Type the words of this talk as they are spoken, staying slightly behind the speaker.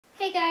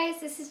Hey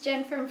guys, this is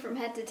Jen from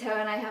Head to Toe,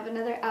 and I have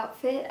another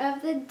outfit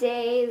of the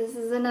day. This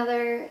is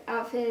another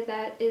outfit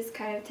that is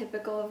kind of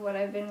typical of what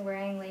I've been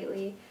wearing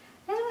lately.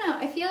 I don't know,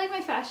 I feel like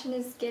my fashion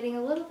is getting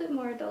a little bit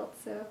more adult,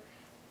 so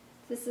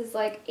this is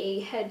like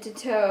a head to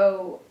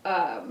toe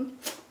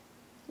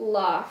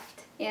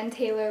loft and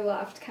Taylor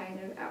LOFT kind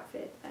of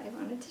outfit that I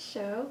wanted to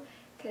show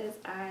because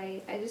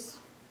I just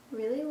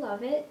really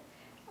love it.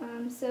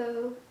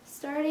 So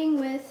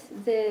starting with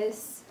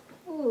this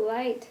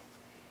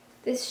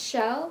this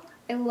shell.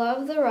 I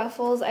love the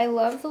ruffles. I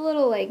love the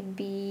little like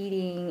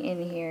beading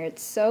in here.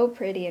 It's so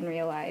pretty in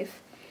real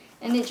life.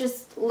 And it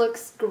just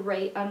looks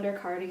great under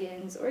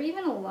cardigans or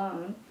even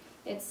alone.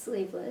 It's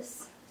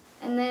sleeveless.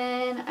 And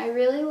then I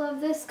really love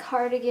this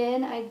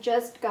cardigan. I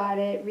just got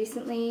it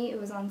recently. It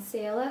was on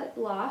sale at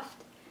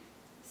Loft.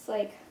 It's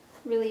like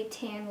really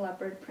tan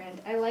leopard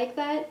print. I like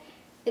that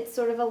it's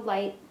sort of a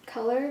light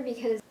color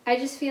because I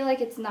just feel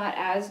like it's not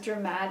as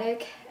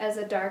dramatic as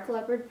a dark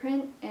leopard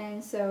print,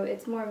 and so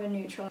it's more of a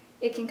neutral.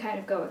 It can kind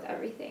of go with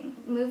everything.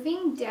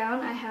 Moving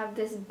down, I have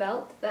this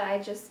belt that I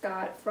just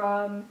got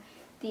from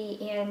the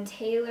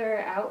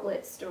Taylor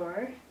outlet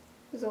store.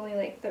 It was only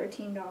like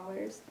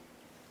 $13.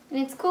 And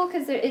it's cool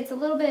because it's a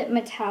little bit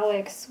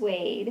metallic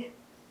suede.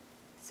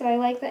 So I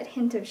like that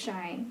hint of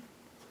shine.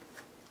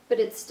 But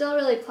it's still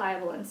really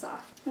pliable and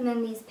soft. And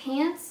then these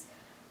pants.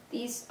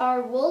 These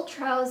are wool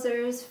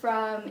trousers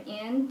from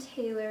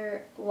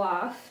Taylor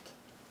LOFT,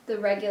 the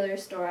regular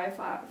store. I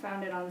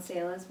found it on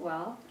sale as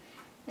well.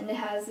 And it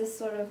has this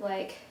sort of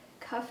like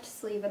cuffed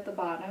sleeve at the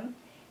bottom.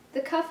 The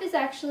cuff is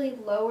actually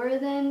lower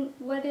than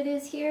what it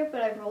is here,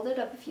 but I've rolled it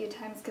up a few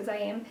times because I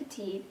am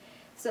petite,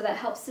 so that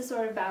helps to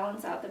sort of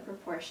balance out the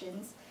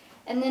proportions.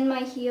 And then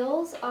my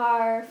heels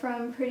are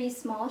from Pretty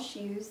Small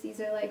Shoes. These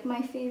are like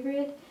my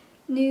favorite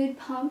nude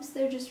pumps.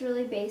 They're just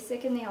really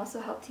basic and they also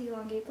help to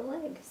elongate the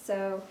leg.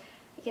 So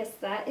I guess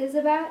that is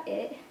about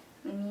it.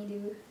 Let me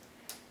do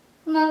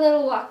my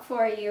little walk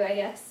for you, I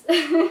guess.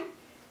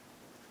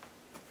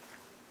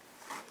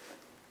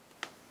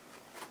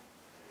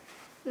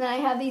 Then I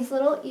have these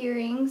little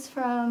earrings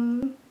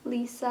from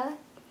Lisa,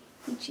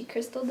 Peachy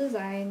Crystal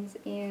Designs,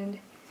 and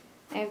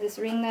I have this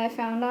ring that I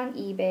found on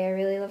eBay. I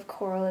really love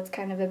coral. It's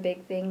kind of a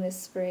big thing this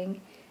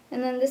spring.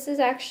 And then this is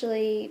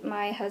actually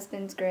my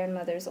husband's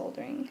grandmother's old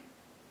ring.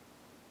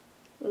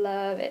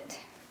 Love it.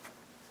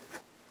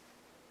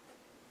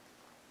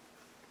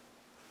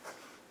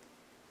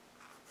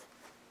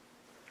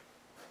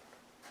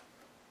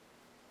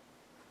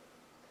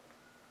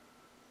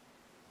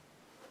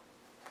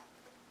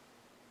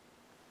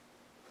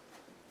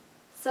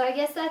 So I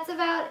guess that's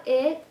about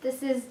it.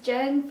 This is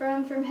Jen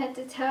from Head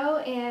to Toe,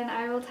 and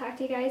I will talk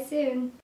to you guys soon.